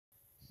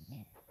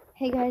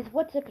Hey guys,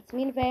 what's up? It's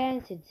me, Nevaeh,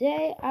 and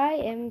today I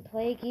am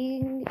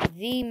playing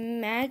the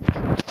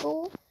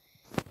magical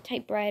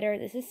typewriter.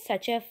 This is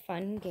such a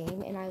fun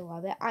game, and I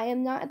love it. I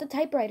am not at the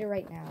typewriter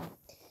right now,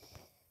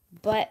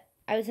 but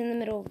I was in the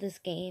middle of this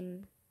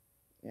game,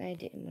 and I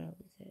didn't want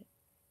to lose it.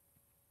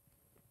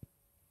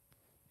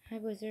 Hi,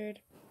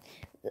 wizard.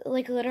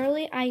 Like,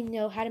 literally, I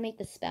know how to make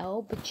the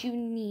spell, but you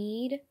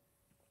need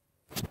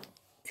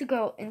to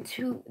go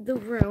into the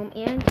room,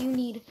 and you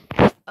need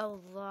a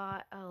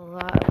lot of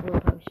blue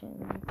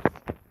potions.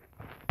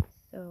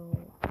 So,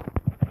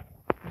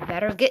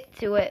 better get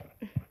to it.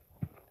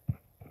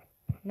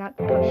 Not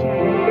the potion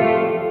I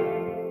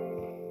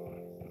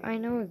need. I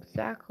know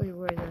exactly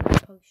where the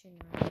potion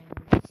room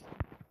is.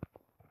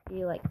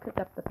 You like pick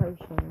up the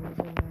potions and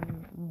then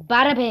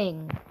bada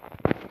bing.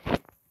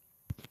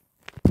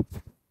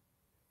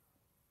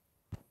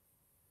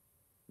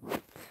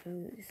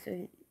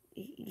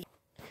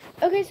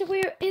 Okay, so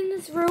we're in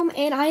this room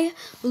and I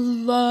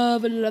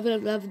love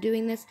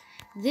doing this.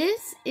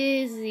 This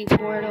is the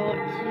portal to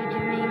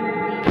doing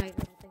the night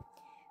thing.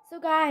 So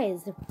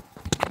guys,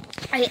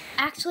 I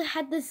actually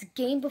had this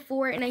game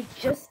before and I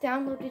just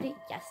downloaded it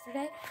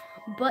yesterday,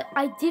 but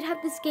I did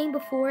have this game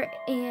before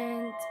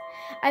and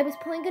I was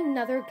playing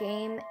another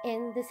game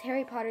and this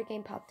Harry Potter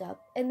game popped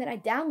up and then I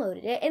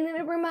downloaded it and then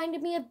it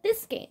reminded me of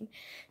this game.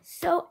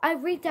 So I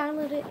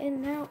re-downloaded it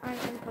and now I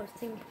am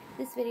posting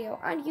this video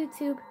on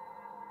YouTube.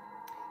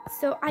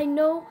 So I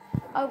know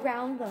I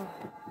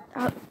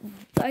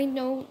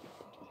know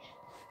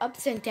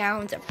ups and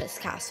downs of this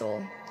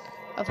castle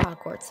of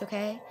Hogwarts,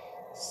 okay?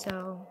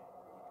 So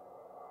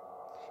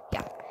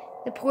yeah,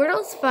 the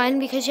portal's fun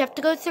because you have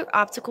to go through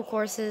obstacle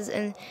courses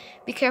and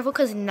be careful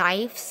because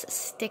knives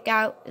stick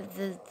out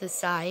the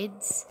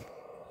sides.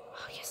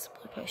 Oh yes,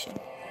 blue potion.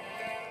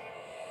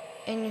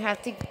 And you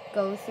have to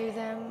go through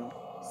them.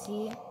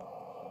 See?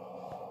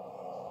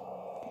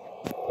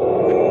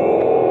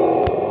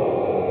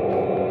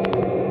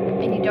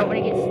 And you don't want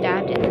to get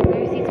stabbed. And then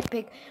there's these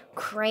big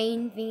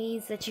crane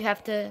thingies that you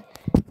have to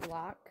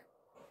block.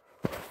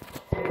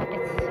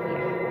 It's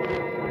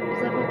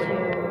level 2.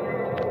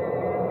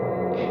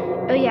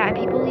 Oh yeah, and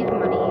people leave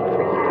money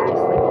for you to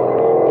just like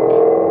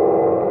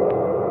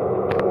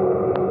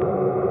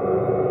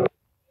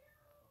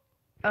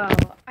find. Oh,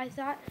 I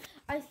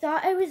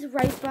thought I was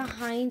right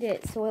behind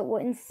it so it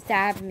wouldn't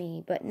stab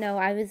me, but no,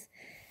 I was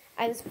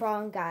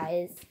wrong,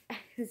 guys. I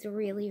was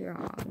really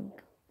wrong.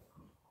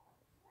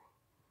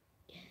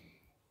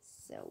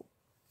 So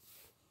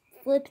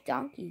flip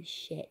donkey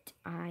shit.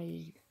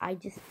 I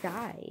just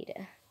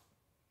died.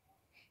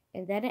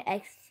 And then it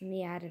exits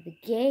me out of the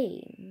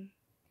game.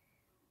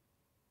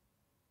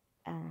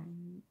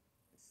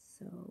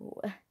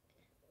 So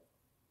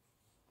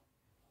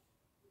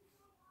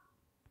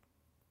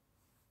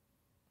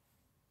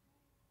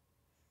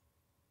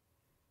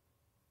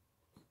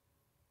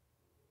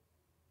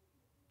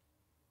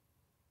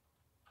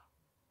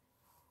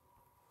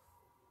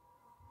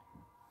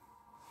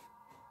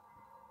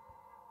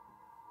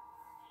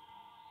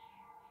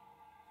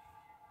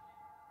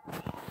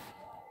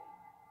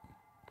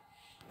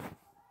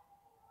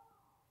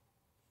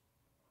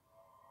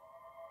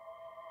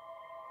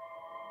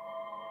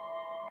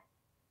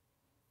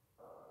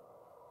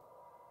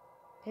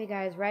okay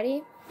guys,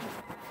 ready?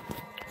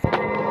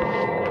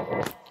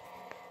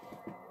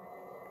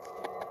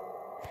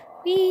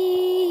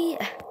 Whee!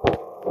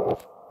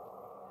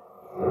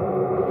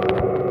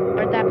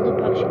 Where'd that blue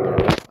potion go?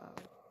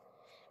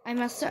 I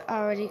must have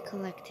already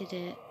collected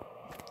it.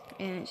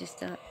 And it just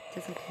doesn't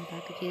come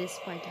back. Okay, this is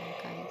why I died,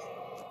 guys.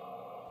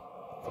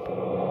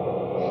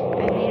 I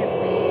made it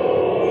wait.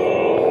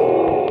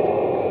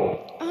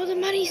 Oh, the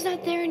money's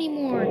not there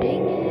anymore.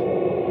 Dang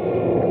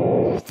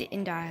it. Just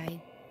didn't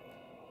die.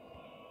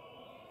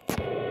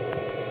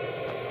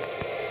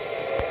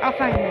 I'll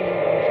find money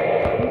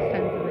eventually. Who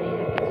sends the money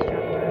that gets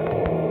dropped around?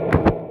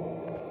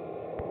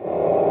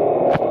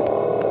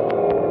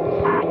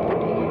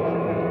 Dang it.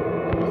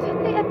 I thought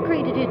they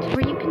upgraded it to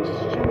where you can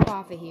just jump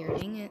off of here.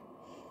 Dang it.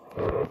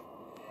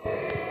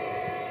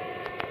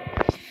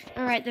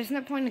 Alright, there's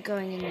no point in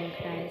going in there,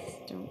 guys.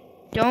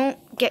 Don't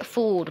get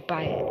fooled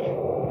by it.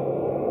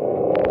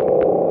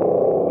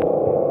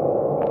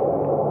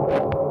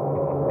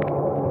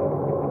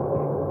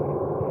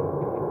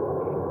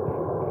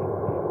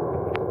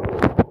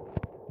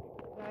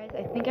 Guys,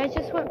 I think I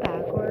just went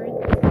backwards.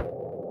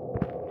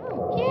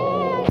 Oh,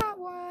 yeah, I got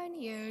one.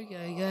 Yeah. I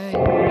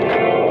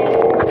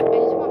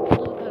just want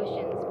blue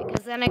potions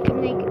because then I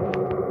can make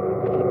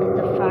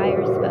the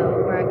fire spell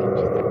where I can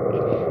just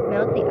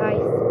melt the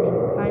ice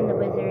and find the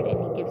wizard and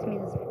he gives me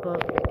this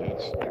book and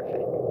it's just perfect.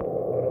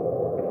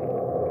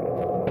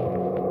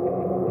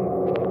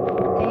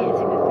 Dang it, I have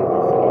to go through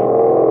this again.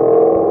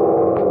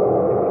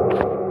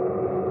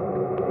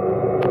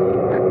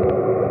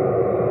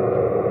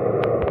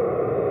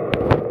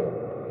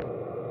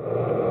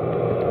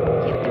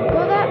 Okay, don't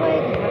go that way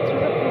because that's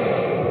where the portal is. Don't go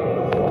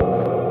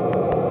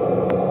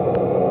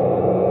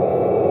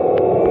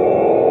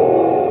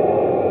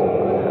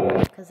that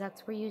way because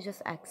that's where you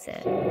just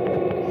exit.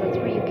 Because that's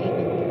where you came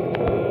in.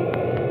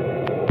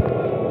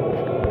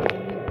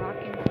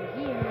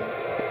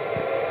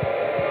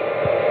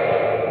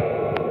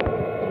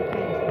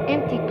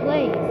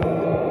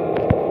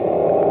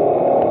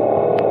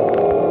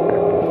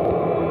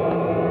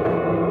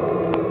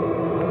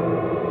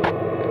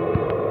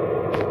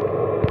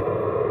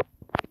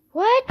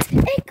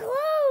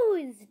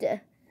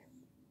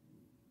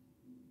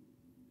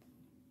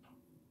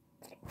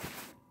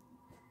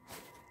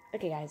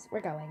 Okay, guys, we're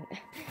going.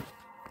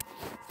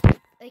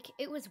 Like,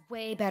 it was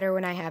way better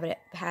when I had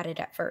it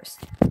at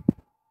first.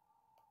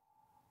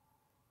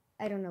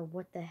 I don't know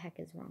what the heck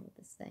is wrong with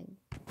this thing.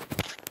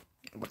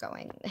 We're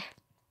going.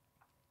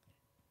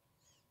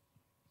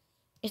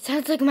 It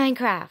sounds like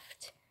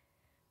Minecraft.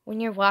 When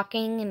you're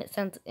walking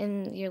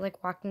and you're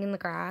like walking in the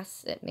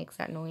grass, it makes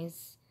that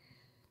noise.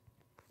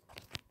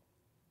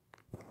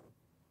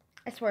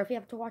 I swear, if you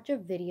have to watch a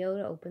video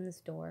to open this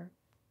door.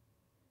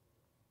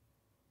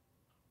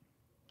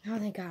 Oh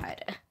my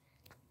god.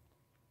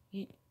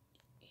 You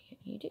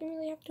didn't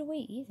really have to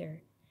wait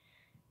either.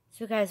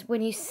 So guys,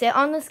 when you sit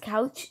on this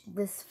couch,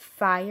 this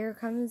fire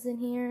comes in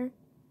here.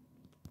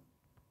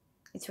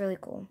 It's really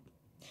cool.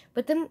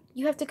 But then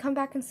you have to come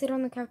back and sit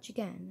on the couch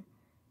again.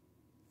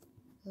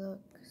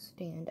 Look,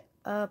 stand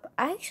up.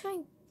 I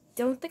actually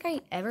don't think I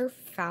ever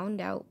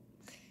found out.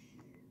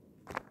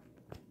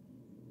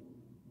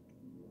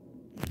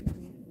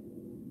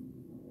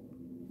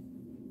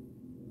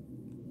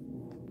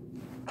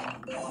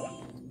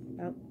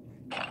 Oh.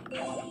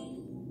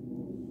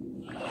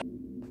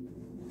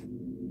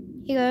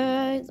 Hey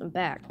guys, I'm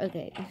back.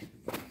 Okay.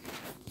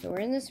 So we're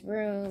in this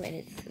room and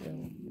it's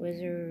the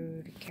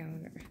wizard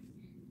counter.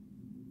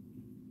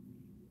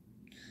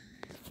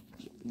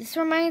 This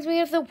reminds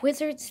me of the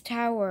wizard's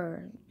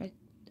tower.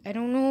 I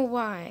don't know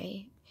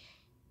why.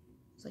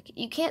 It's like,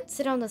 you can't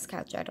sit on this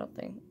couch, I don't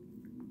think.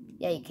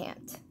 Yeah, you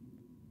can't.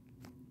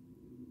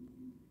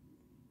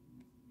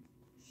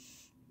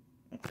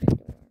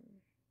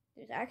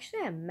 There's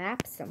actually a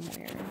map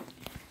somewhere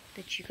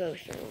that you go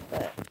through,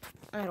 but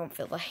I don't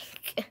feel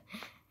like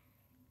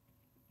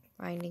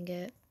finding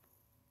it.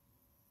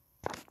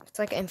 It's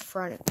like in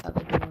front of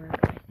a door,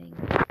 I think.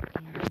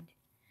 And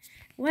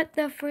what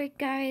the frick,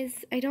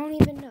 guys? I don't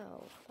even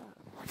know. Oh,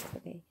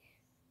 okay.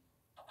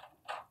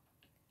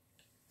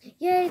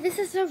 Yay, this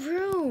is the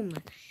room.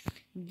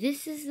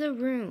 This is the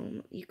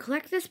room. You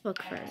collect this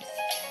book first,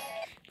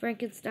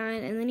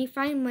 Frankenstein, and then you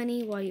find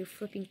money while you're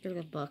flipping through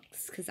the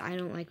books, because I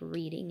don't like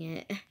reading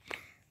it.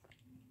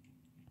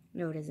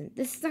 No, it isn't.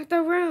 This is not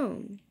the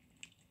room.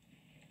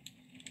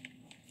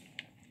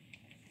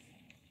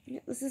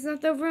 This is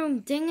not the room.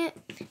 Dang it.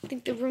 I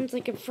think the room's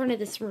like in front of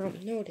this room.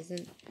 No, it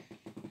isn't.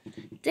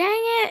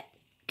 Dang it.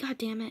 God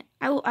damn it.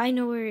 I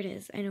know where it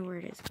is. I know where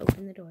it is.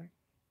 Open the door.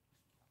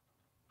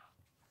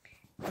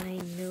 I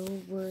know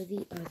where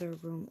the other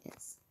room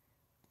is.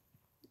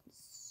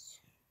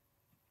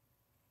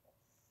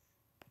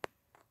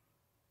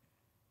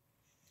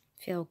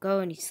 If you'll go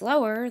any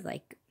slower,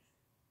 like...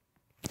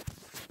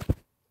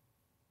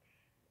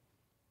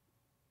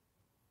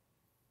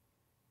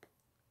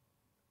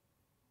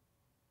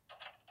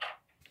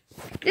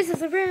 This is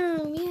the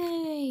room!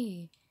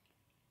 Yay!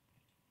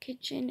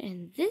 Kitchen,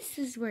 and this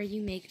is where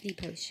you make the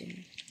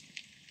potion.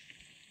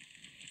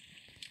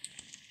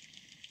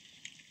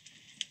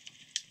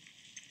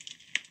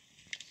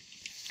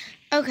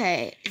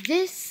 Okay,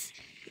 this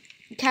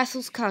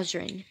castle's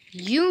cauldron.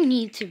 You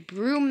need to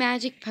brew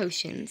magic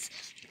potions.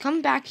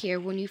 Come back here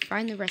when you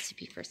find the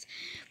recipe first.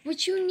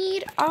 What you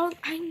need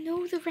I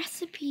know the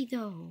recipe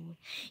though.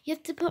 You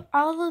have to put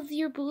all of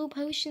your blue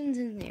potions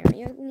in there.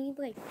 You need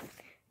like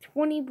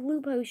 20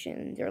 blue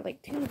potions or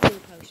like 2 blue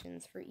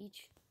potions for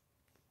each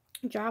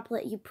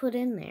droplet you put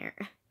in there.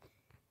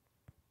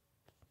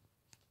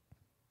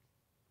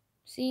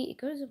 See, it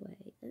goes away.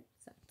 That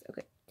sucks.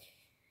 Okay.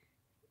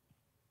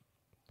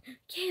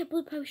 Yeah,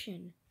 blue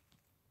potion.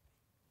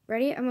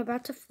 Ready? I'm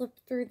about to flip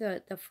through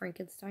the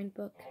Frankenstein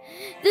book.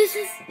 This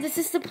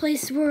is the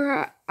place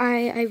where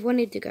I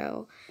wanted to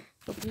go.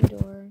 Open the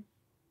door.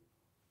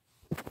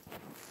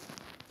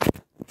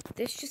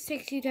 This just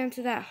takes you down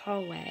to that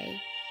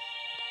hallway.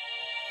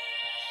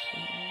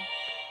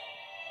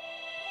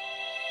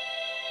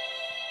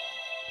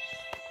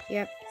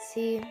 Yep,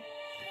 see?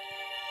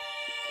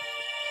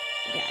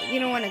 Yeah, you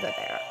don't want to go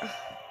there.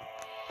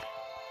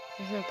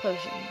 There's no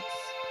potions.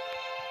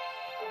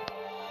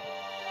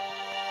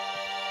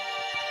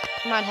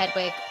 Come on,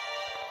 Hedwig.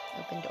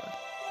 Open door.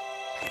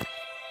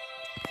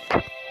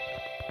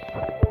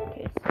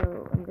 Okay,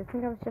 so I'm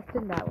guessing I was just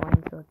in that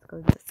one, so let's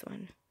go to this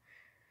one.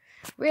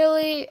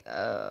 Really?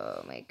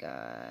 Oh my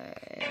god.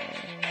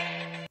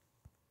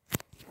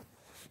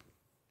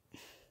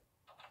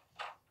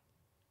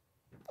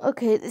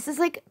 Okay, this is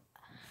like...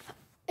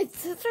 It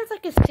says there's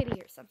like a city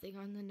or something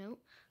on the note.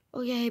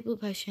 Oh yay, blue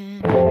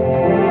potion. Oh,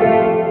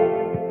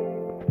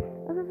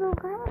 there's a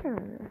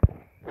ladder.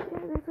 Yeah,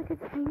 there's like a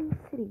tiny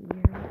city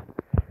here.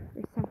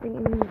 Or something,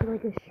 and you need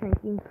like a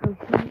shrinking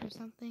potion or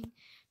something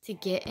to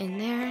get in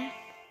there.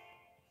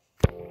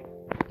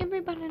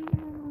 Everybody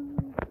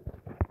knows.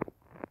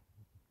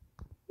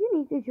 You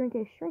need to drink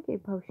a shrinking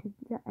potion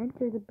to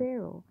enter the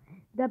barrel.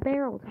 The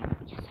barrel top.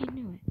 Yes, I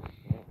knew it.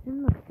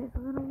 And look, there's a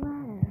little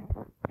ladder.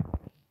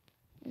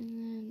 And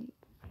then...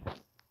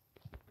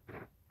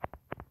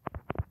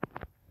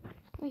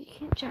 Oh, you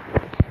can't jump.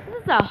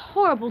 This is a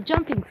horrible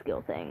jumping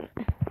skill thing.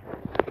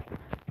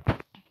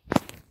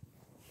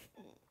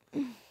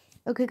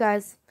 Okay,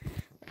 guys.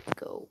 Let's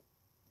go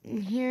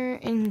in here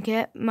and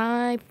get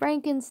my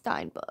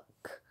Frankenstein book.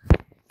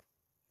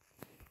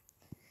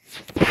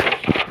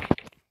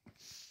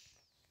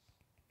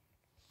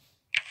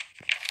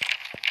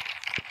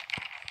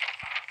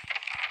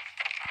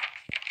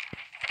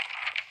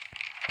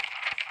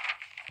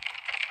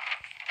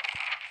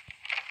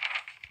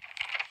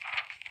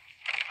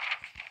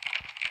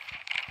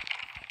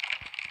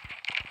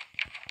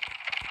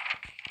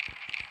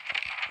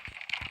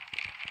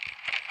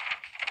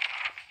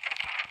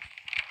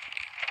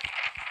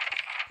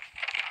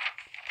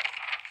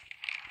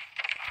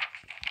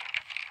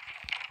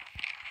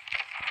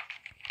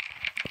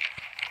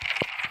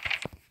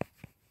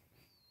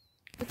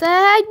 the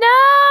heck? No!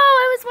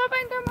 I was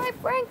flipping through my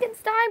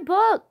Frankenstein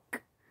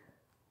book.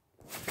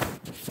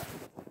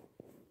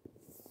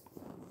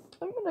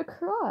 I'm gonna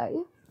cry.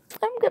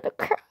 I'm gonna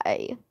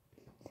cry.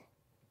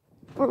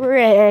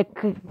 Rick,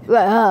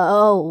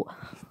 go.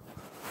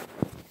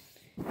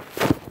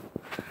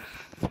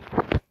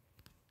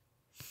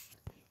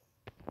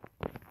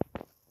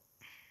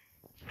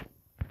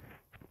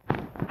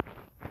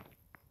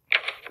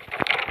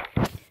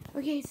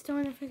 Okay, still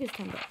in the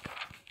Frankenstein book.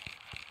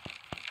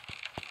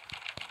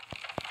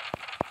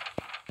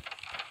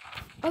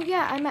 Oh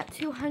yeah, I'm at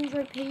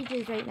 200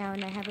 pages right now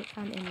and I haven't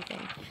found anything.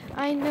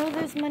 I know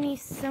there's money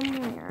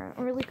somewhere,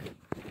 or like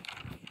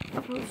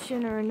a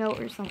potion or a note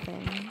or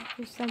something.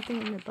 There's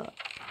something in the book.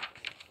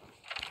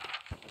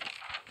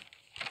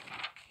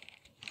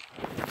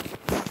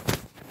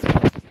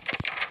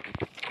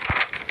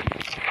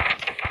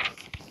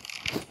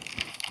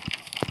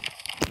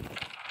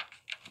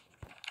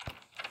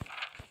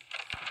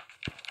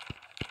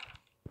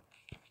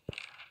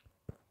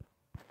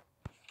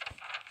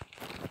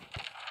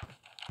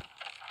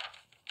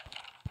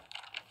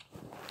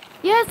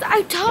 Yes,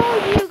 I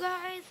told you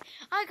guys!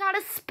 I got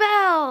a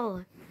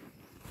spell!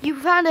 You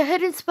found a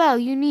hidden spell.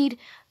 You need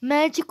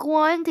magic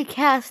wand to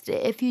cast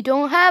it. If you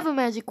don't have a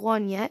magic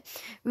wand yet,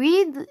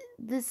 read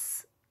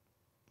this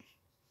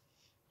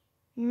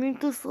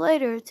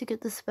letter to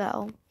get the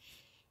spell.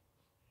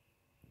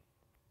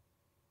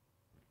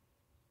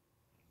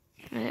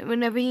 And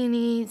whenever you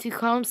need to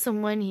calm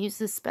someone, use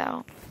the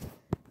spell.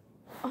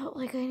 Oh,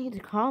 like I need to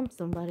calm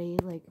somebody,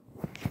 like...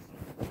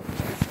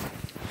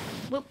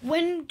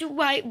 When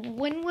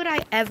would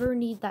I ever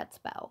need that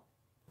spell?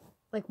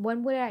 Like,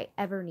 when would I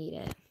ever need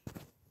it?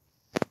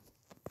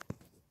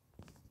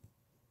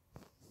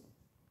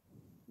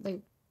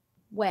 Like,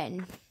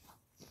 when?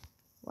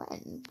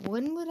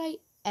 When would I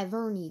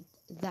ever need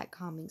that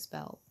calming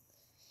spell?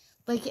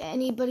 Like,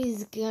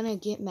 anybody's gonna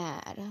get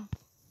mad.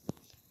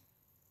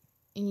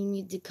 And you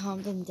need to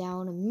calm them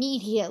down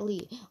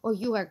immediately, or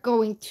you are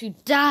going to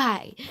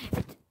die.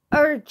 It's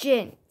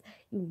urgent.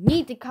 You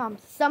need to calm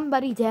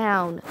somebody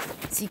down.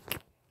 So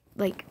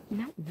like,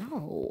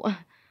 no.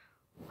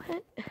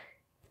 What?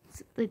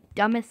 It's the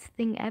dumbest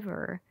thing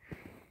ever.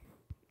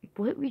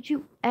 What would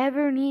you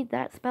ever need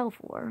that spell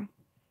for?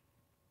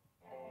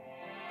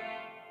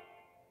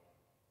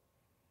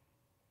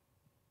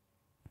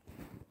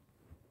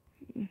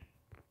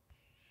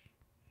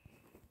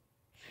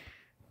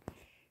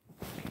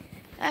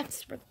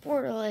 That's where the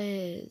portal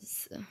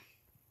is.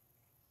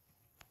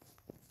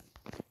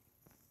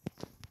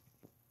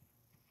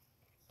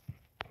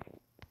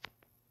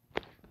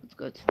 Let's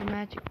go to the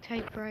magic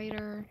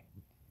typewriter.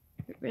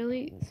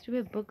 Really?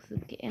 Stupid books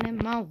is getting in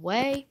my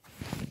way.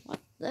 What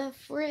the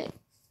frick?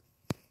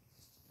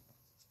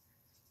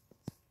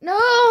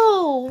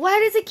 No! Why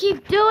does it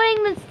keep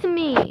doing this to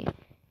me?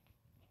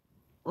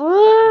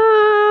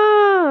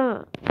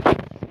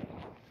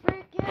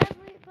 Frick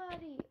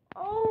everybody!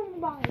 Oh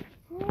my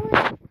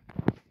god!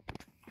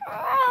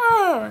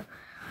 Oh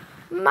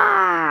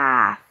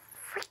my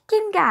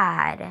freaking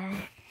god!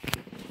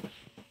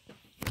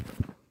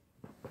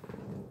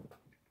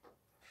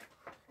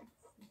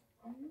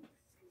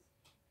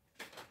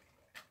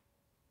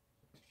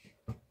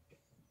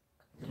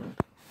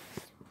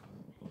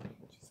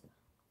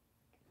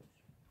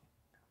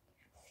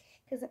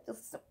 Because I feel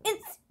so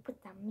insane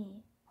without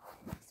me.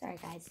 Sorry,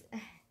 guys.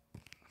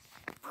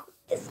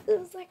 This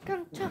feels like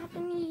on top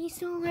of me,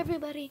 so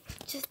everybody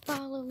just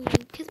follow me.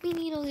 Because we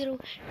need a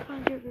little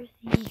controversy.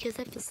 Because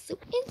I feel so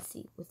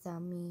insane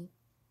without me.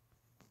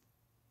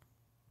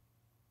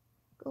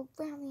 Go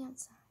round the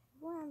outside,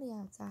 round the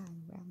outside,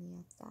 round the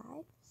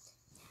outside.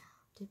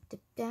 Dip,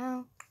 dip,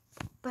 down,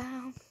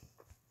 bow.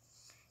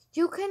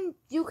 You can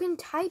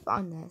type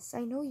on this.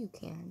 I know you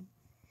can.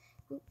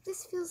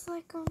 This feels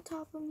like on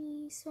top of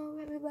me, so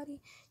everybody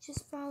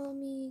just follow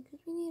me, because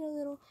we need a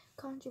little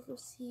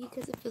controversy,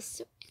 because it feels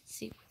so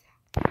insane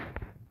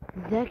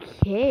without the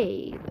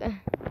cave. It's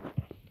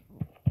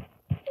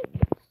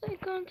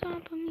like on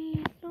top of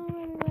me, so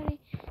everybody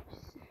just...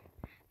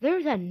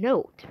 There's a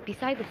note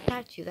beside the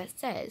statue that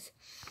says,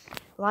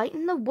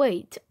 lighten the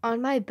weight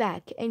on my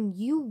back, and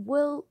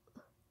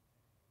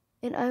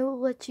I will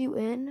let you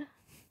in.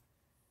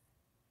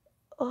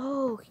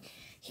 Oh,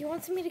 he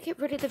wants me to get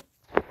rid of the...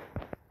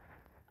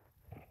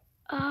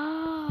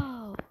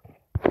 Oh,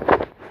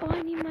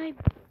 I need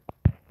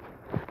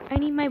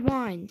my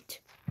wand.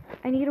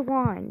 I need a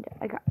wand.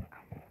 I got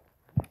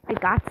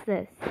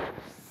this.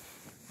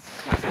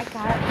 I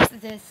got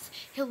this.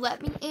 He'll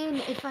let me in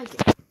if I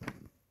get...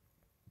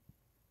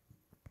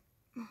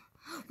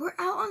 We're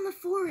out on the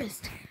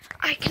forest.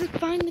 I can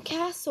find the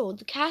castle.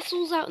 The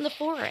castle's out in the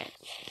forest.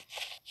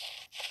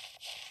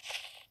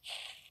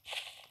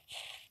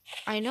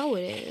 I know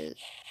it is.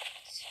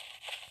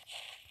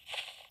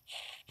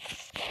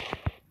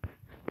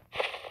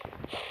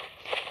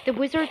 The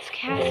wizard's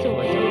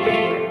castle is over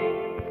there.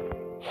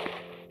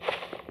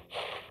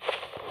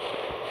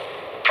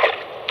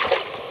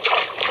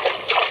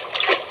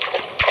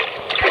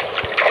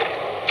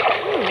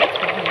 Ooh, what's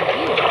behind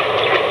you?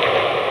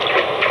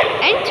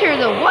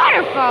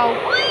 waterfall.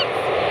 What?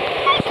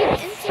 Walking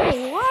into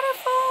a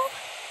waterfall?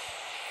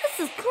 This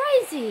is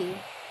crazy.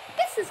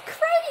 This is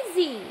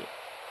crazy.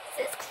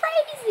 This is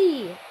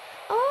crazy.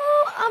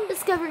 Oh, I'm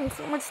discovering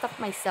so much stuff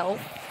myself.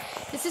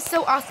 This is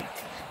so awesome.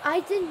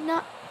 I did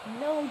not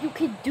know you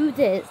could do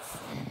this.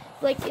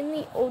 Like in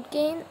the old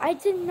game, I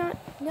did not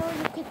know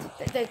you could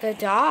do the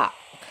dock.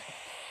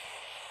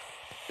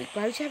 Wait,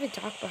 why would you have a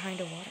dock behind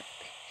a water?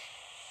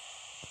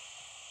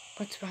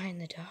 What's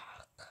behind the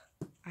dock,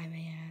 I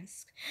may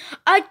ask?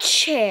 A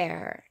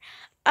chair.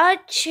 A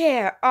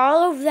chair.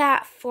 All of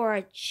that for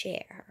a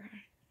chair.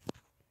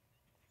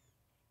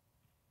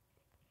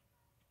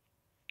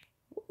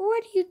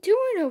 What are you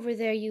doing over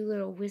there, you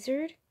little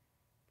wizard?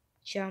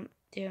 Jump,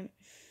 jump.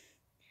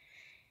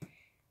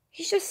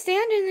 He's just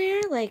standing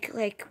there like,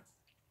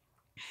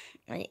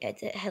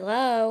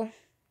 hello?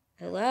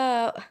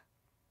 Hello?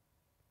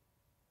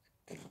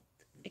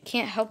 I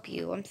can't help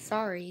you. I'm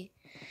sorry.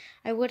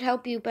 I would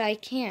help you, but I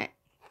can't.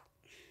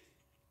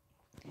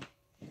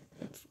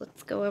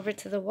 Let's go over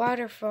to the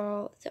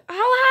waterfall. Oh,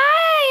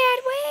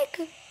 hi,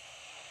 Edwig!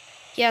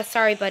 Yeah,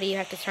 sorry, buddy. You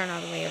have to turn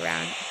all the way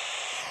around.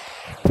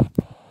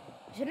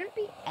 Shouldn't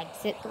we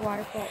exit the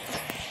waterfall?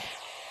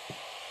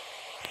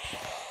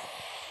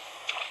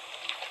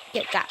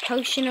 Get that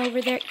potion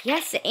over there.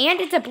 Yes, and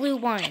it's a blue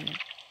one.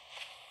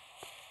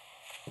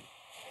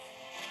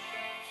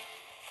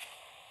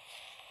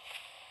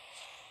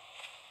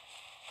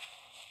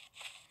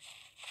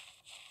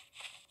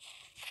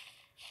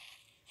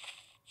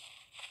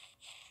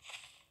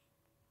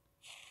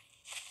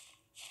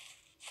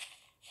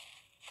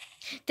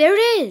 There it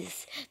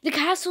is! The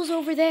castle's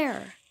over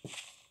there.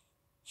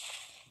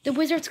 The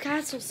wizard's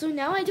castle. So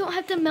now I don't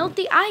have to melt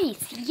the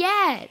ice.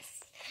 Yes!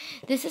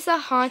 This is a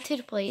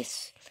haunted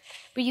place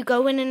where you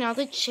go in and all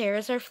the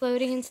chairs are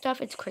floating and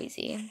stuff. It's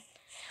crazy.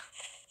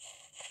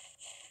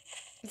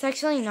 It's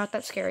actually not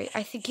that scary.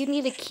 I think you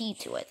need a key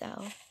to it,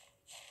 though.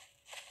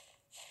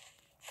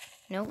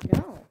 No.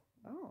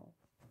 Oh.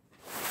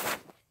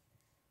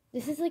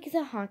 This is like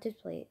a haunted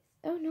place.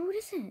 Oh, no, it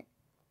isn't.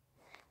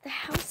 The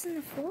house in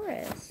the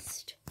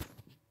forest.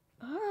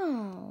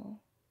 Oh.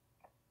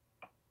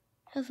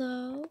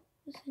 Hello?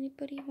 Is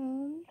anybody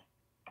home?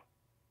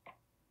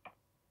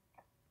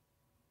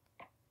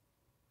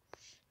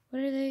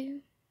 What are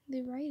they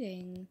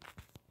writing?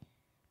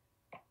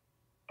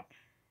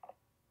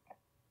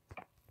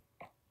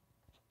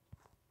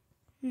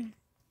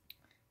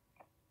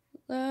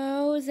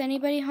 Hello? Is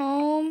anybody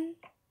home?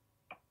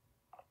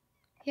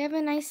 You have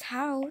a nice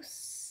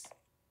house.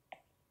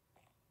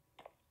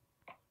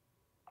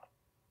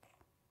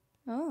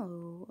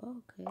 Oh,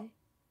 okay.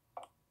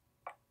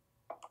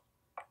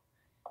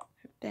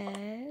 Her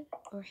bed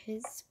or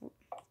his.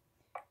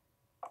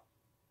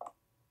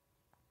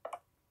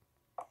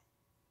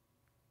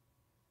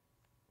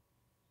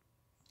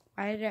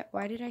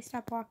 Why did I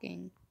stop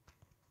walking?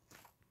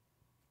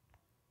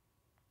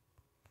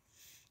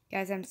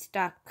 Guys, I'm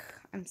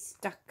stuck. I'm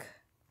stuck.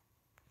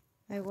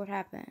 Like, what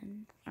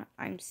happened?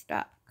 I'm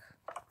stuck.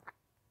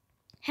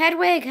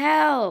 Hedwig,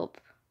 help!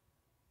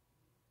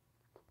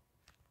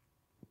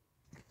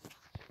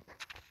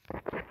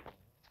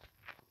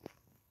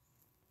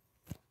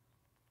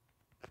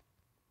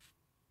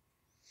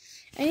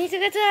 I need to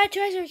get to that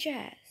treasure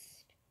chest.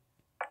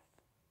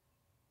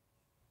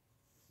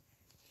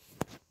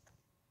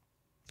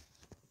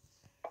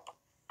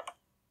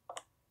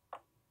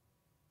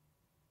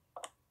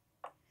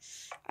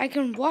 I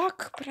can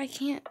walk, but I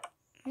can't.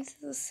 This is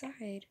the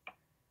side.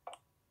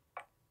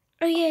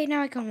 Oh, yay,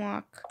 now I can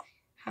walk.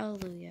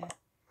 Hallelujah.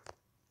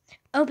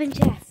 Open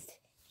chest.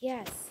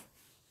 Yes.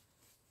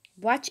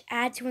 Watch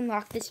ad to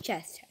unlock this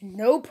chest.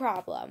 No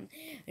problem.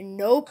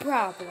 No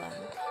problem.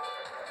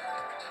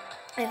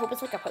 I hope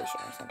it's like a potion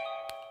or something.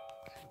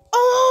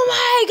 Oh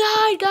my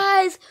god,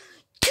 guys!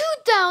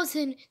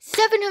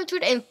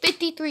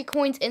 2,753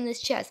 coins in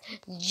this chest.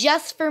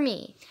 Just for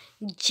me.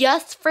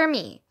 Just for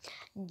me.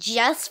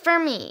 Just for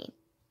me.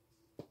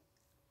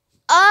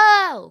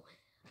 Oh!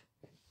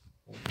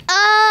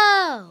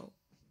 Oh!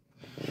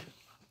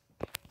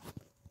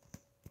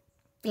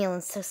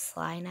 Feeling so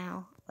sly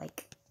now.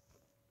 Like,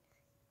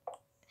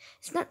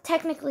 it's not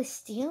technically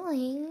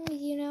stealing,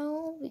 you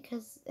know,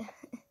 because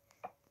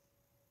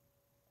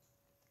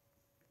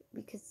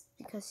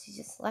she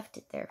just left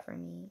it there for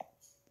me.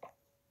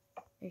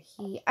 Or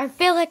I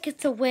feel like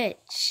it's a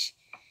witch.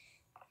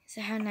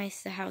 So how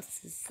nice the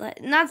house is.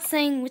 Not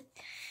saying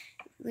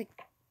like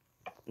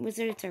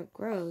wizards are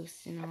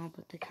gross and all,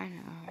 but they kind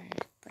of are.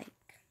 Like,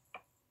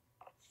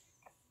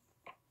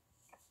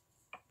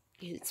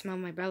 you can smell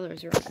my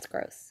brother's room. It's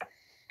gross.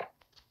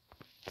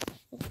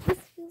 This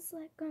feels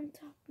like on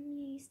top of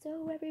me,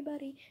 so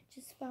everybody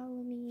just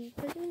follow me.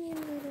 Put me in a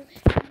little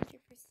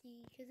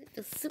controversy, because it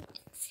feels so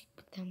easy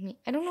without me.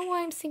 I don't know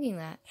why I'm singing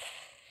that.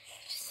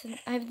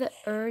 I have the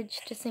urge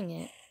to sing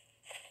it.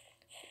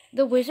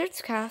 The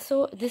wizard's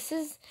castle.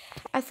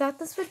 I thought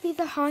this would be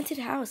the haunted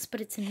house,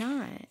 but it's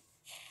not.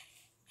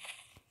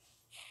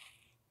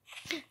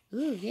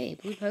 Ooh, yay,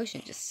 blue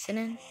potion, just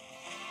sitting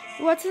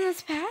What's in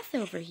this path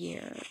over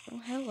here?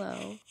 Oh,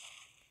 hello.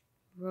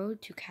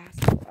 Road to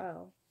castle.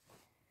 Oh.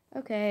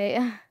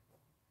 Okay.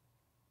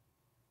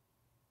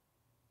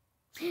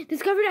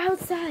 Discovered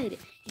outside.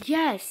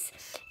 Yes.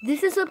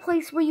 This is a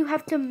place where you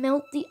have to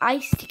melt the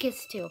ice to get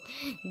to.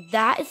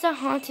 That is the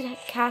haunted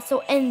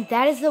castle, and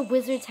that is the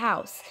wizard's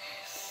house.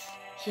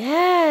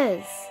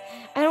 Yes.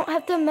 I don't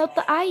have to melt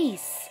the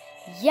ice.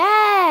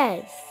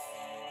 Yes.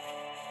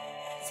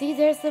 See,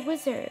 there's the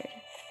wizard.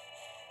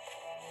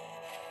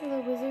 Hello,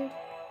 wizard.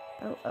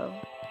 Oh.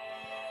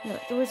 No,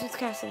 the wizard's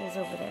castle is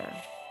over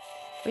there.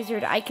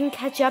 Wizard, I can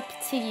catch up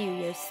to you.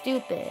 You're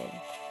stupid.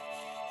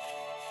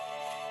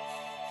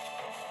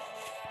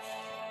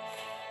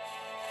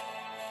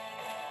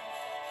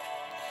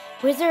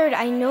 Wizard,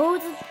 I know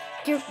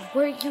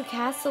where your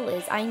castle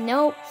is. I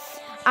know.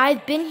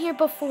 I've been here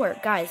before,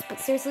 guys. But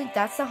seriously,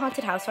 that's the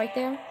haunted house right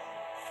there.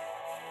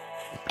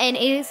 And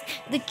it is,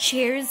 the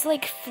chairs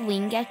like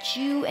fling at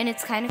you, and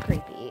it's kind of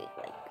creepy.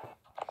 Like,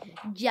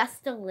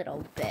 just a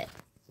little bit.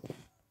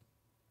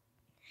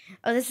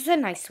 Oh, this is a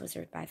nice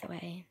wizard, by the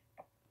way.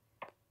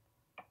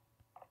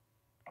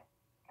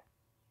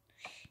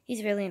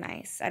 He's really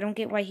nice. I don't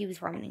get why he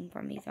was running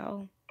from me,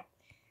 though.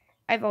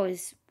 I've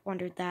always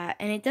wondered that.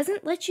 And it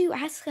doesn't let you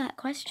ask that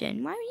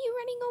question. Why are you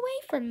running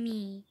away from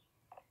me?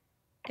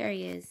 There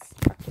he is.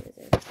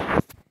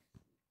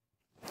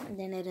 And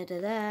then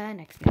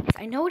next minute.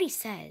 I know what he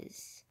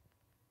says.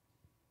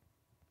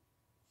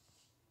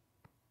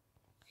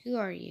 Who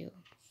are you?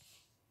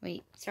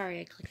 Wait,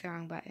 sorry, I clicked the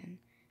wrong button.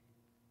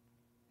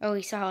 Oh,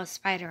 he saw a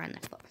spider on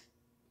the floor.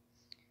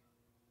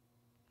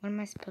 What am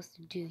I supposed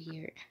to do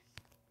here?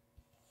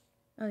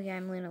 Oh yeah,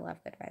 I'm Luna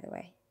Lovegood, by the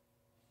way.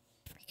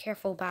 Be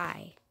careful,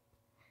 bye.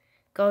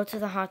 Go to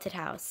the haunted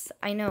house.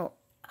 I know.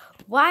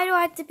 Why do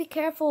I have to be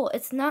careful?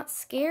 It's not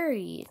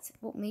scary. It's,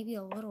 well, maybe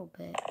a little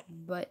bit,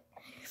 but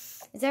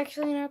it's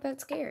actually not that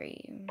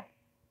scary.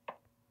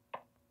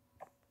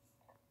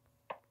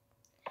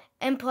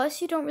 And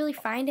plus, you don't really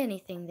find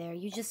anything there.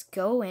 You just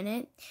go in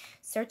it,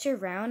 search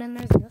around, and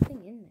there's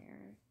nothing in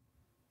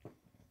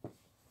there.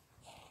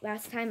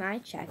 Last time I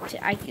checked,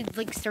 I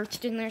like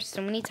searched in there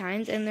so many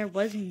times, and there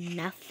was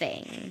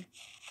nothing.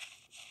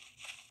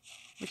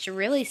 Which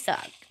really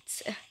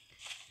sucked.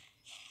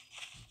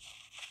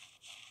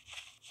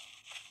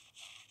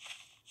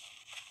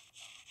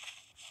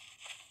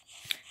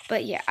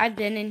 But yeah, I've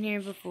been in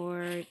here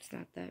before. It's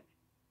not that.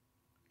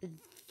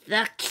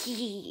 The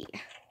key.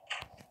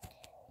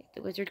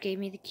 The wizard gave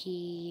me the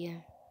key.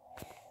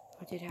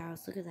 Haunted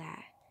house. Look at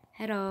that.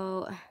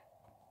 Hello.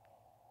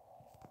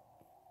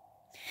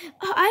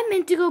 Oh, I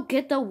meant to go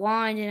get the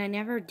wand and I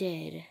never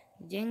did.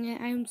 Dang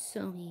it, I'm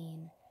so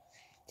mean.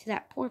 To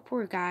that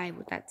poor guy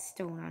with that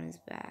stone on his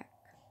back.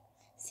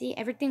 See,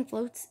 everything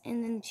floats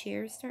and then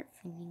chairs start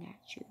flinging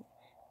at you.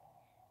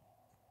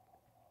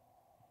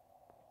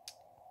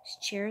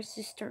 Chairs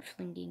just start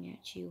flinging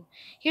at you.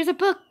 Here's a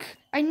book.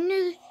 I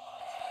knew.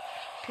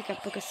 Pick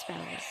up Book of Spells.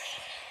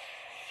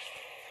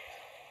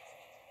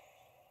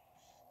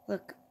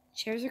 Look,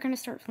 chairs are gonna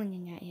start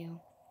flinging at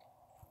you.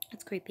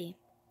 It's creepy.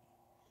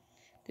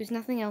 There's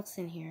nothing else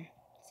in here.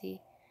 See?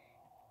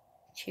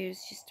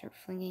 Chairs just start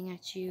flinging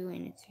at you,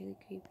 and it's really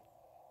creepy.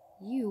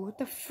 What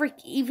the frick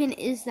even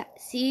is that?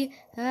 See?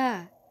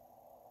 Ah.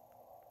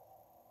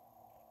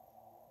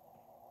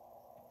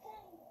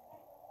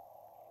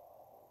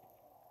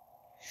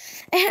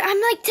 And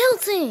I'm like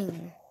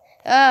tilting.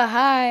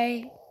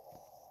 Hi.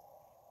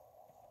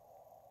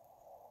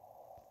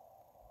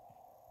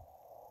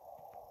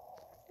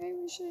 I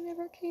wish I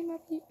never came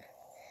up here.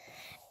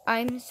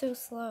 I'm so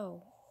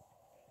slow.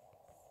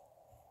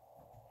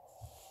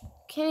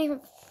 Can't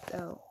even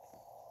go.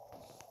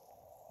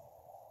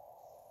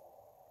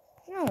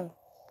 No,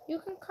 you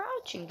can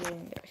crouch and get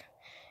in there.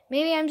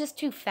 Maybe I'm just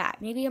too fat.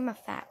 Maybe I'm a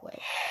fat witch.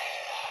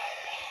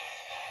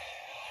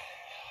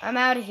 I'm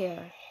out of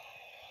here.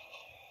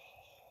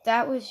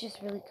 That was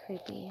just really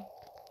creepy.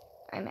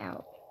 I'm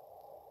out.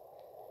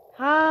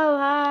 Oh,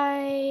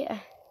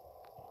 hi.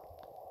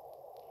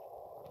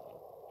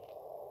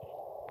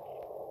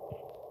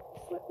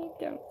 Just let me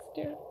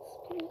downstairs,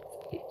 please.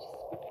 I just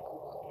want to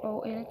go.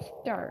 Oh, and it's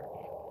dark.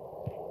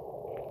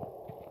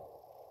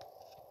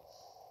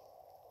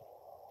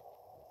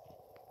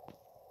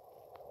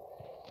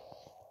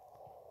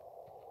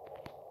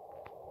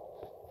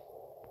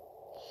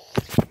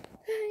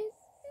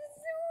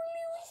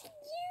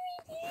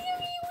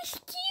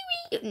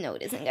 No,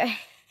 it isn't, guy.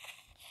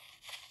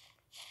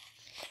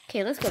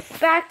 Okay, let's go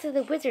back to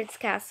the wizard's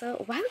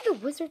castle. Why would the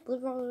wizard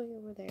live all the way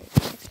over there?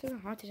 Next to the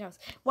haunted house.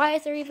 Why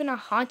is there even a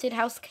haunted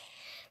house,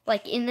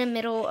 like, in the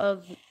middle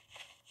of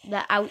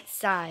the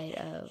outside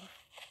of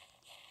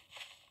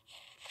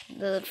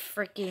the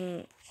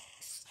freaking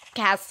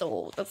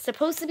castle that's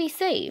supposed to be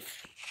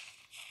safe?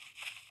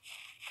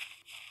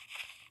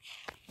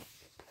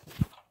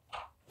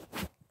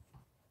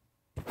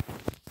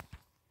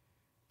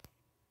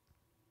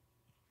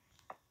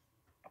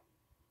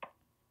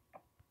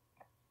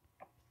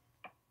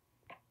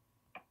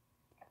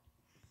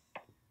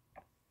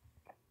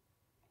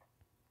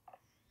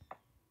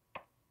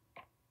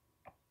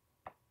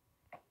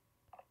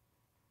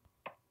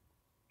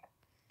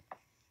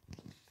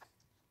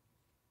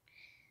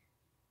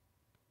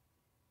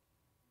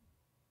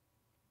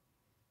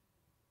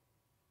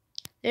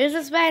 There's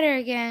a spider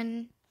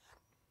again.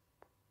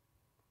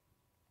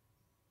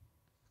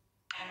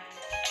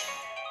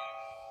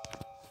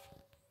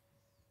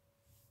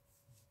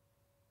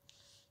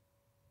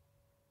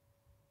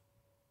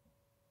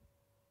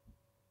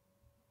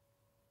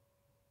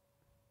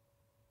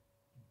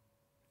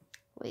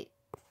 Wait.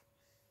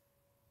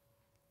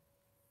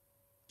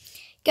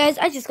 Guys,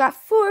 I just got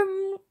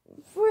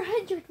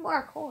 400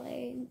 more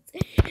coins.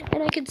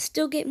 And I could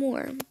still get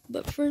more.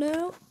 But for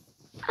now,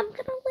 I'm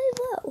gonna lay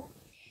low.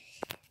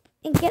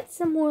 And get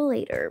some more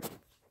later.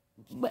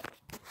 But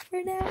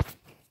for now,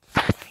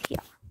 yeah,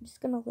 I'm just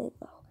gonna lay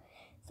low.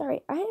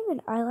 Sorry, I have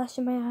an eyelash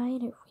in my eye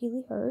and it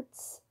really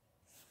hurts.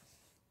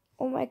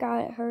 Oh my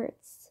god, it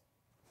hurts.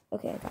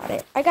 Okay, I got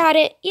it. I got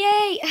it!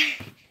 Yay!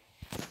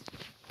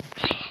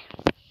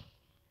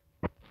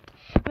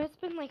 I'm gonna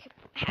spend like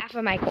half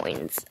of my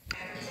coins.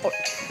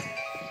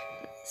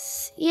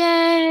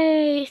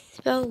 Yay!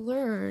 Spell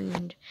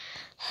learned.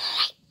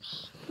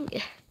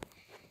 Lightning.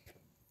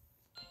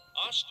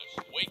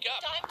 Austin, wake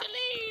up. Time to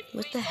leave.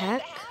 What the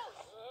heck?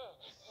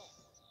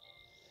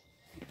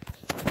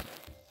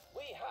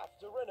 We have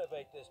to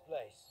renovate this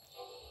place.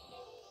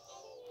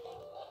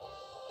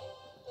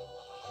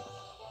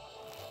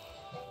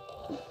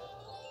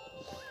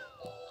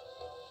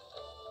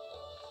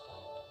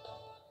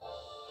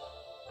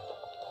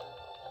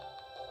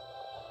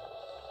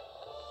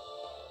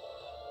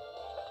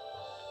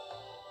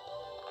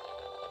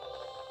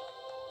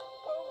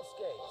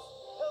 Homescapes,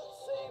 help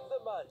save the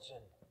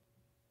mansion.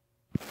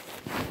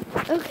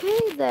 Okay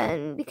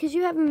then, because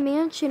you have a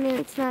mansion and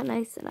it's not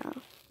nice enough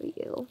for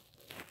you.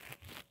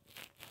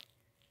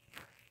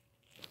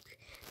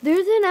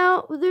 There's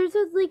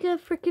like a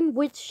freaking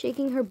witch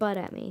shaking her butt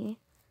at me.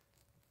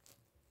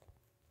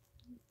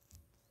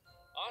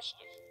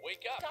 Austin,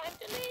 wake up. Time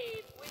to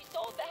leave. We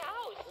sold the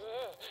house.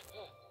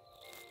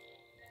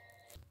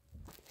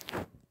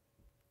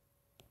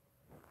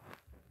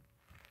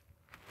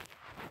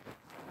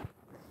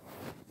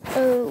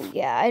 Oh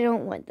yeah, I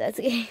don't want this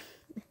game.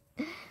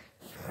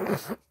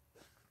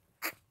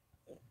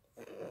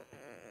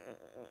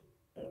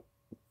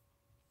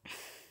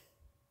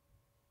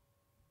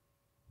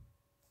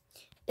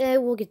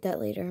 We'll get that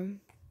later.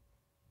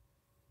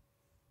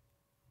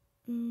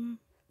 Guys,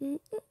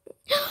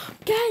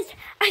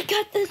 I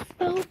got the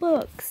spell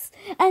books,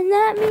 and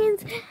that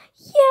means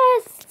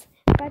yes.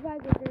 Bye bye,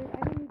 wizard. I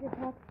don't need to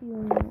talk to you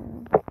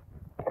anymore.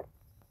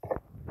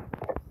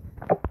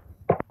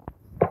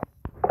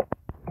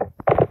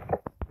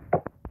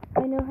 I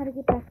know how to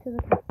get back to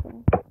the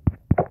castle.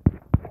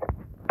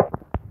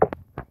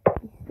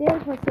 These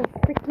stairs are so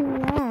freaking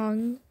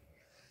long.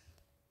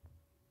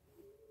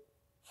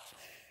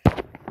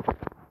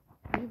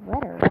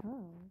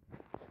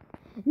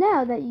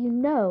 Now that you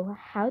know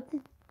how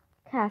to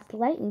cast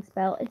lightning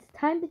spell, it's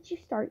time that you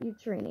start your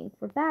training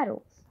for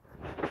battles.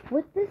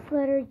 With this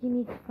letter, you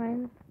need to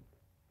find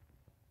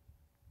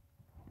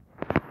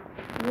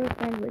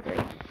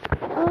wizard.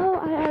 Oh,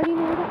 I already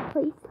know what that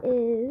place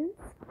is.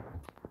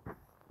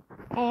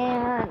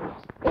 And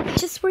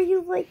it's just where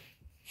you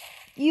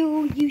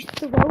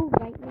throw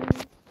lightning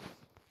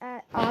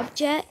at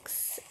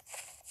objects,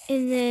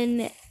 and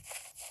then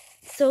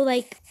so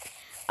like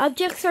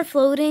objects are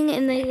floating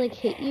and they like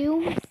hit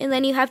you, and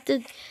then you have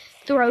to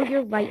throw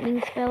your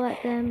lightning spell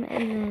at them,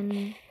 and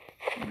then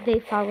they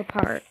fall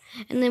apart.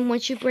 And then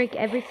once you break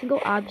every single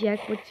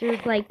object, which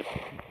there's like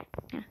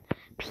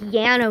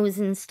pianos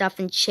and stuff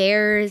and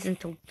chairs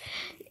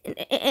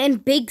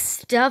and big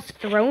stuff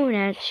thrown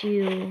at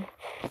you.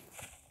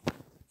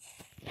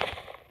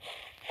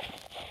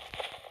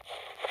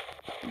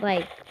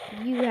 Like,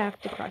 you have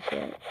to crush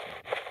it.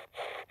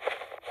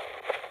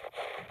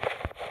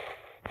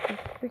 The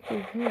frick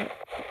is it?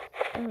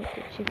 Oh, it's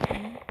a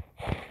chicken.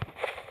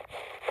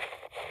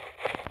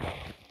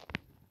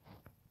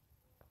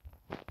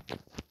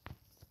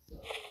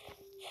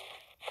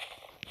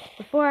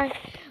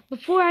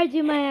 Before I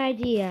do my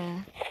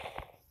idea.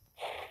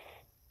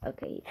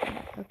 Okay,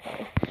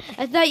 okay.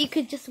 I thought you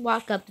could just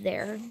walk up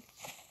there.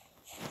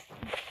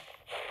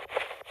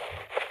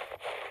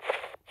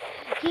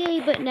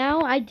 Yay, but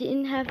now I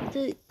didn't have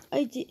to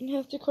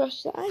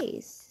crush the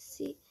ice.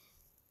 See?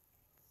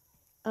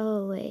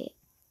 Oh, wait.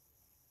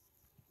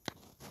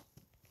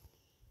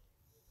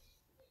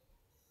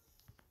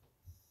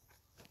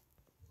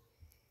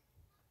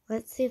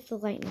 Let's see if the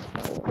lightning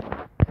spell will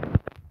work.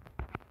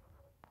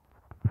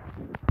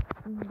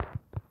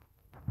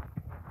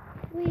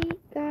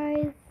 Wait,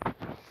 guys.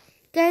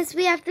 Guys,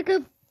 we have to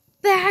go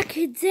back.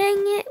 Dang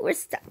it, we're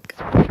stuck.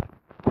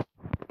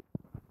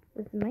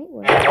 This might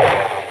work.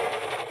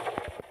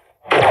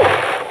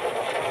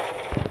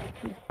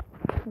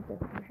 It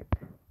doesn't work.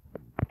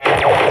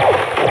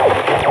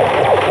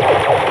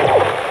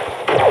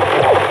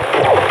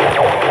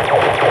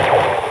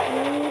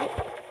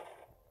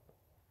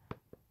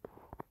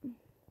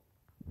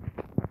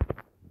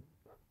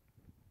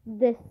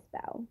 This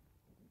spell.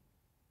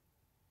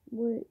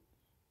 Which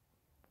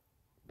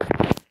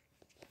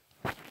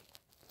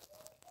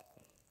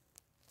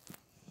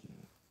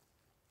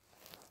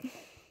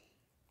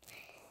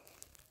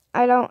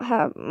I don't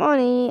have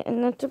money,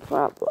 and that's a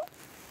problem.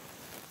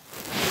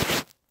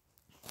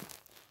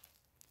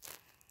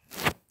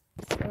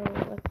 So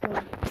let's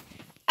go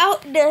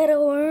out the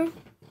door.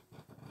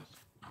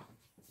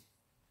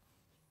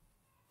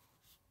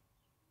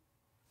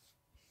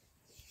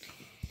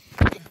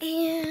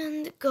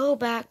 And go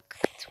back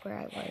to where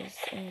I was.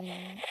 And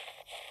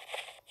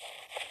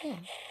yeah.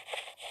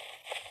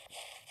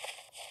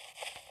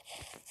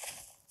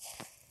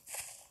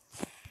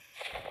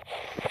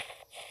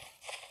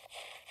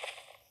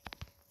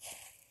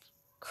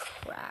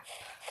 Crap.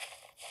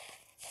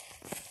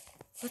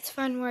 Let's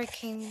find where I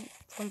came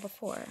from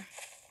before.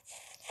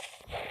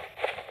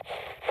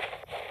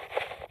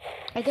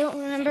 I don't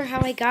remember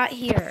how I got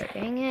here.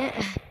 Dang it.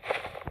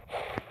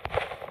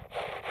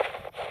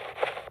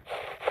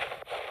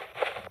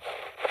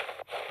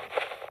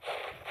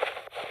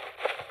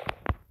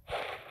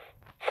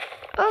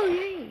 Oh,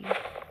 yay.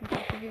 It's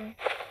over here.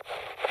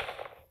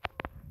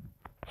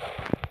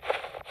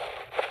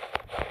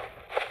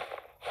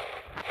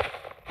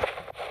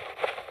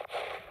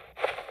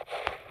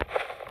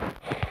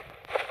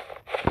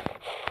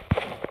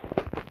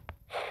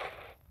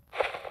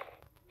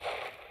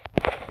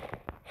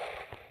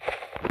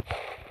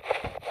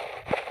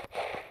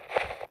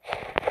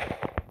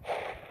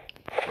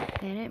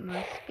 Then it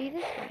must be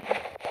this way.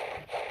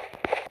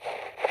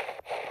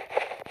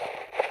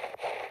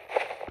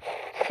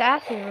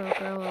 Sassy little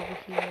girl over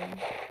here.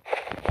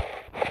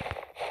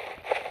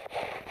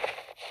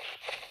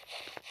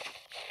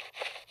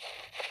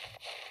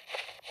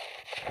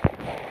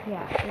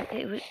 Yeah,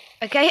 it was.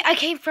 Okay, I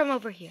came from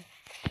over here.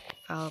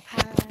 Follow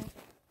path.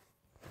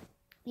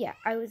 Yeah,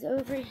 I was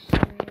over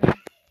here.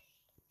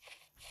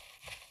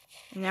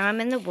 Now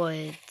I'm in the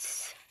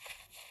woods.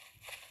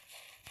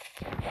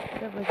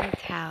 The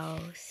wizard's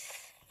house.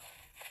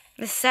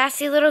 The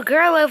sassy little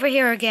girl over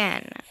here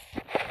again.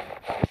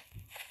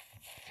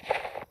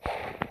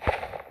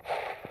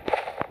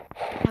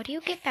 How do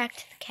you get back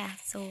to the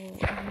castle?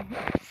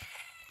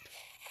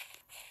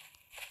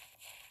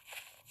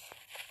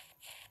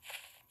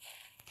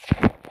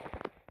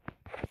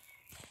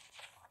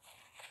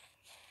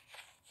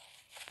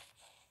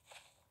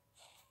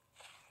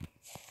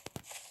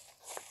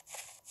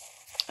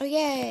 Oh,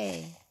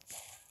 yay.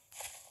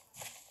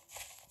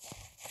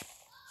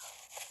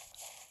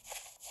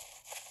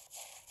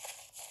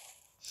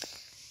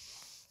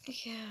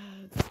 Yeah.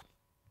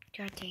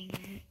 God dang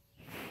it.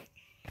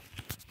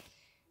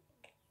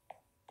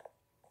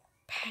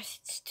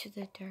 Passage to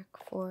the dark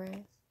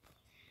forest.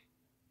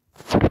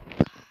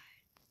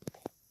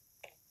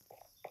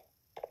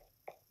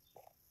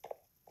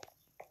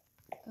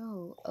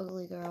 Oh,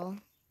 ugly girl.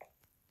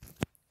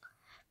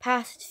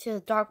 Passage to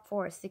the dark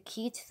forest. The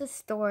key to the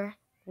store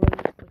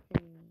lies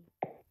within me.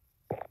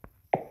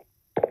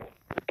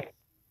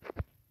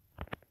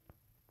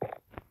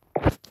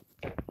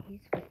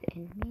 He's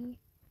within me?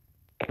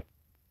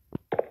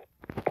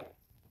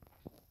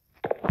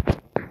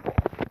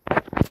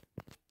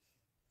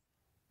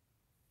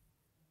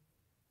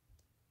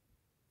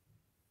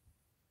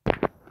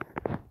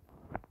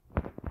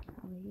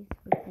 He's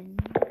within me?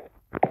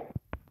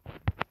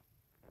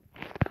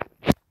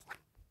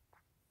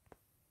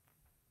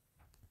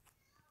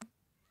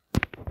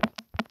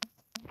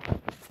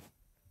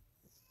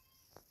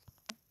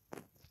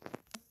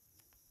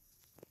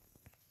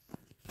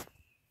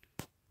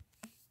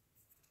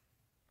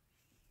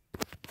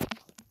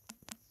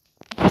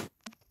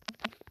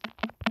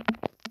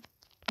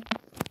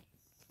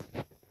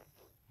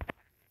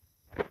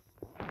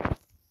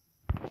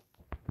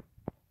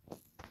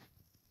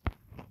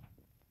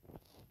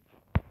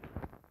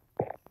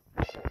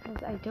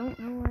 Because I don't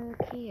know where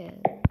the key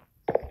is.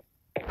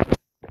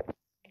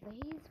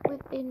 Lays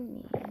within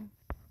me.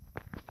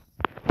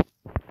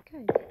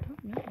 Guys, I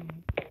don't know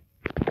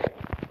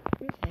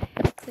where the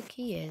heck the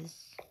key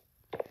is.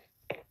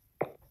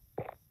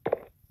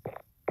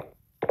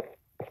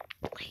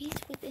 Lays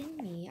within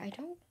me. I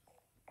don't.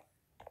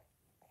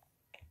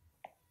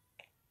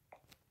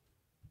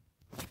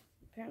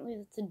 Apparently,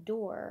 it's a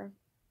door.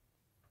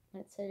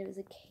 And it said it was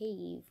a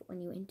cave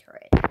when you enter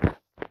it.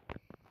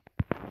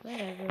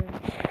 Whatever.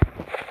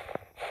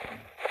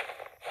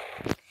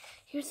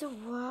 Here's a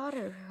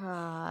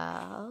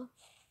waterfall.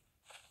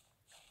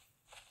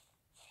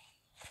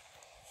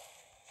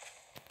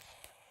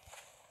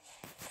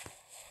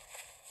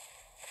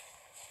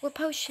 What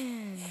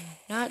potion?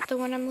 Not the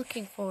one I'm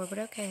looking for, but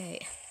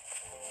okay.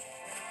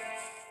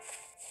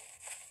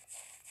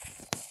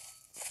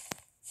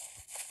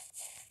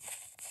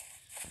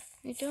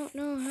 I don't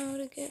know how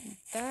to get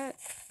back.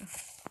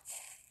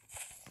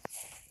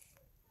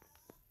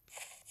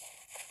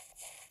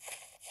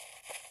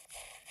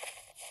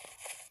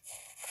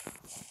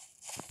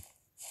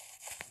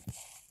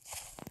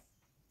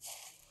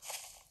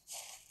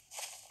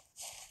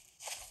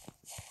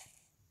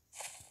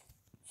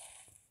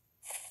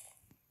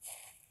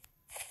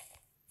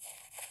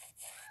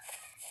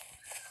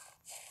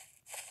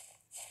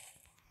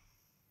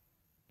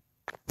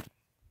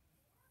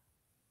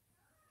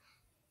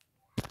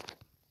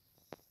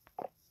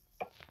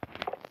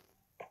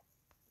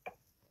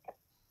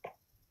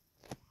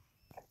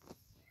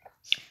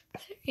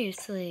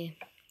 Seriously.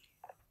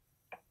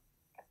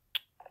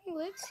 Who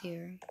lives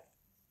here?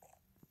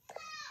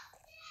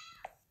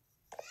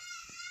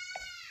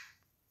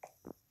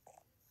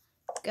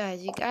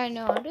 Guys, you gotta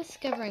know, I'm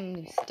discovering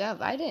new stuff.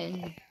 I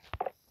didn't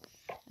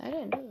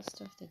know the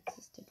stuff that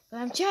existed. But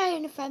I'm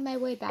trying to find my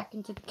way back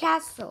into the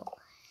castle.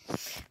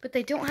 But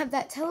they don't have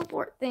that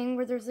teleport thing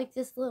where there's like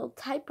this little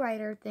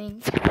typewriter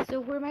thing. So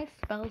where my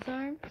spells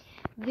are,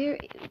 there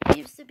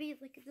used to be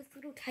like this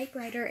little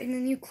typewriter, and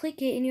then you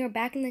click it and you're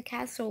back in the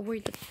castle where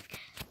the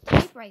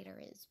typewriter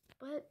is.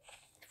 But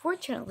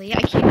fortunately,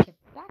 I can't get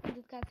back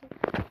into the castle.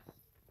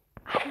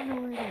 I don't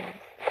know where it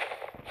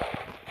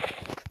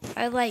is.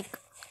 I like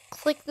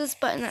clicked this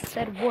button that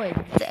said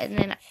woods, and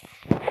then it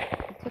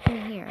took me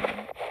here.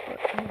 But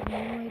I have no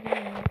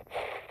idea where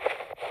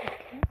the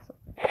castle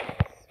is.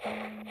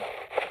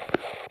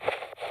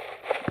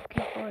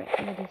 Looking for it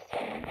in the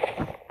distance.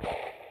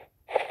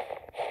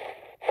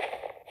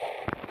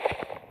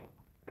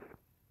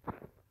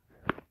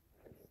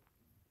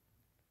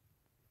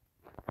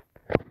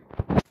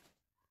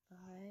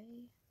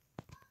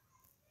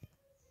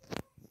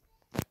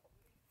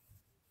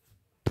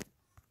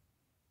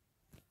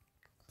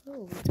 I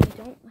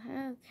don't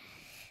have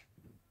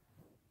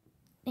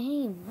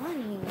any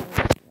money.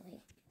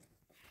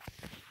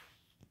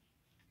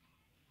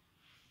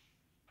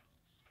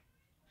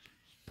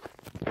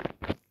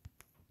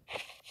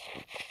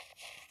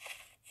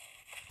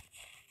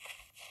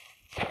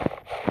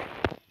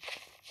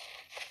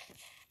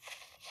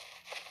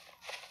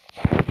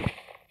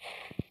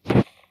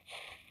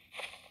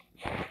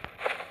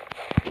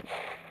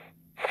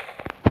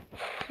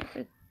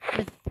 Just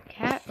a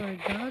cat or a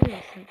dog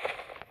or something.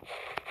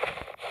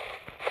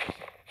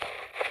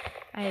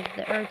 I have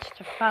the urge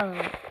to follow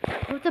it.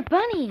 Oh, it's a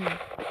bunny!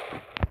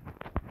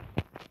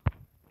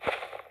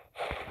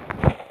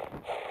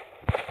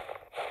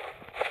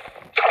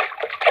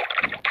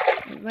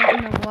 It went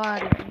in the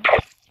water.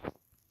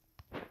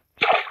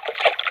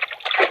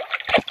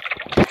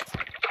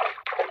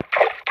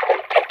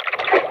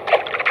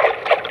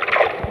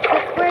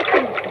 It's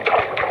working.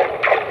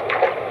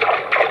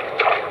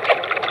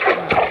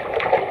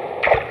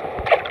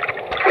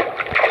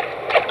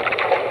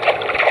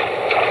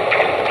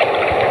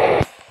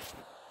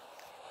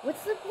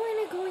 What's the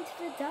point of going to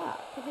the dock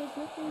if there's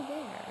nothing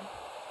there?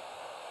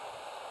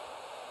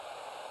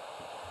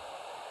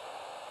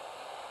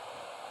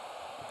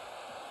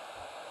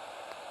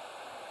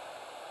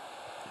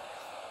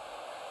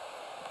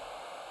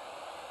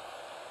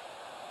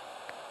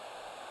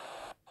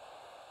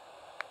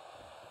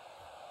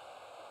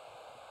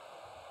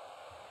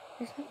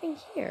 There's nothing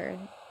here.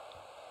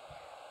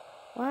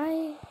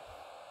 Why?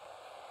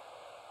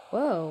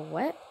 Whoa,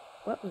 what?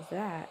 What was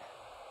that?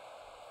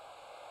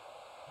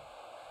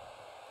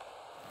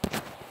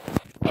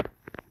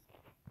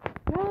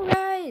 No,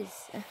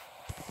 guys!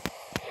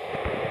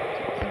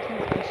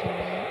 Something's pushing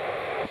me.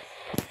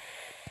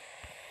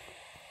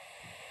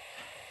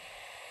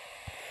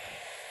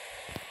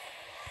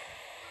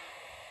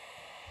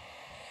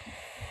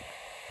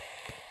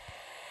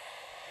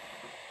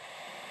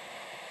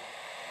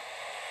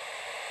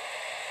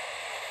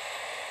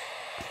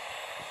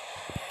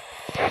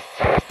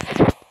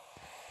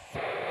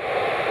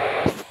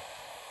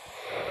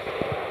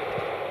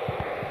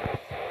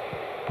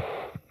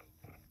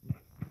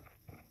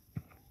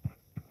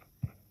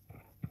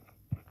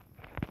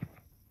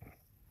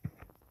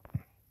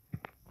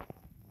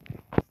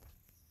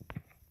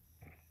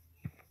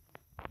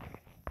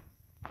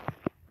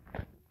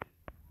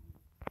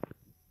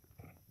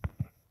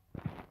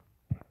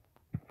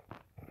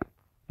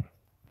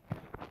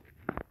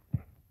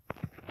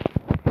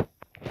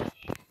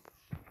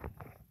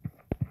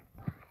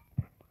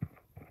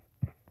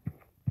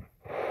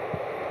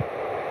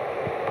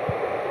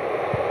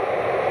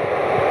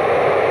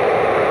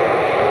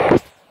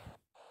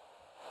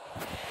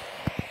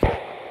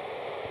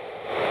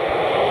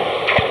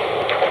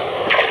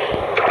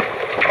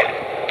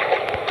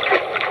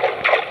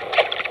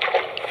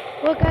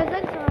 Well, guys,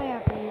 that's all I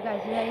have for you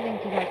guys today.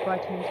 Thank you guys for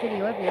watching this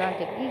video. If you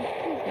liked it, please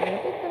give it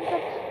a big thumbs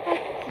up,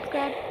 like,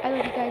 subscribe. I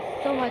love you guys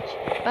so much.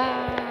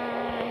 Bye.